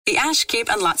The Ash, Kip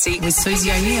and Lutzi with Susie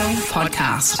O'Neill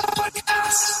podcast.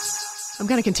 I'm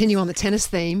going to continue on the tennis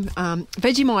theme.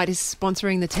 Vegemite is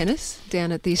sponsoring the tennis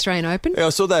down at the Australian Open. Yeah, I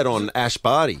saw that on Ash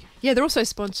Barty. Yeah, they're also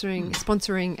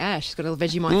sponsoring Ash. It's got a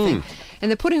Vegemite thing.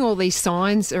 And they're putting all these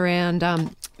signs around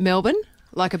Melbourne,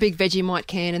 like a big Vegemite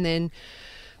can and then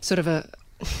sort of a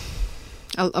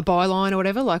byline or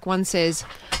whatever. Like one says,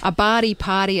 a Barty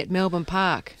party at Melbourne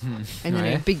Park. And then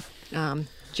a big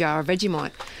jar of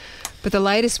Vegemite. But the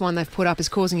latest one they've put up is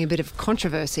causing a bit of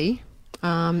controversy.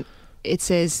 It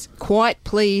says, "Quiet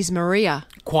please, Maria."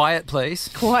 Quiet, please.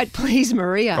 Quiet please,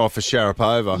 Maria. Oh, for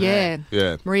Sharapova.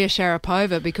 Yeah. Maria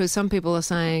Sharapova, because some people are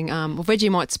saying,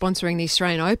 Vegemite's sponsoring the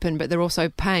Australian Open, but they're also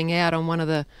paying out on one of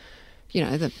the,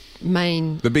 the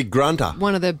main... The big grunter.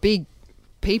 One of the big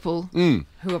people who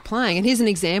are playing. And here's an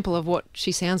example of what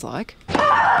she sounds like.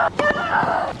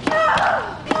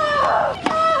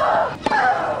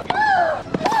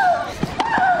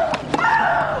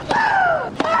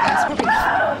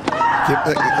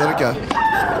 Let it go.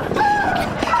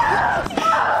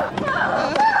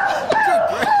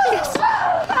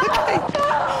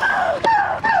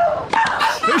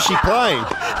 Who's she playing?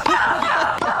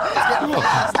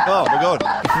 Oh, my God.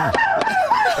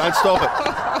 Don't stop it.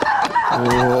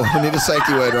 Oh, I need a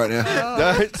safety word right now.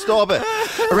 Don't stop it.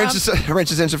 A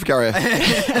wrench is enter for Courier.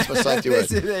 That's my safety word.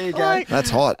 There you go. That's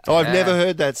hot. I've never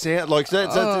heard that sound. Like,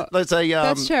 that's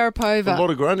That's Sharapova. a lot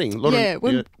of grunting.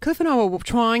 When Cliff and I were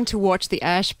trying to watch the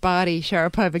Ash Barty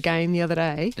Sharapova game the other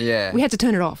day, we had to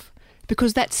turn it off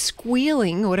because that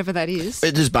squealing or whatever that is.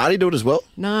 Does Barty do it as well?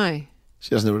 No. She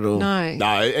doesn't do it at all.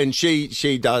 No, and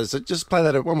she does. Just play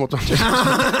that one more time.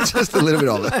 Just a little bit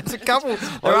of it. It's a couple.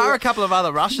 There are a couple of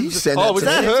other Russians. Was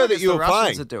that her that you were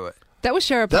playing? To do it. That was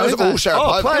Sharapova. That was all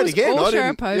Sharapova. Oh, play it again. All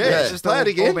Sharapova. Yeah, Just play it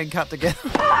again. all been cut together.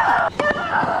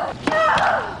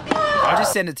 I'll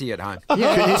just send it to you at home.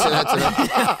 Yeah. Can you send that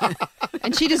to me?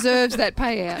 And she deserves that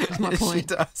payout, is my point.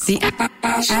 She does. The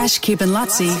Ash, Kip and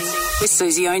Lutzi with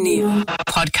Susie O'Neill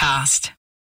podcast.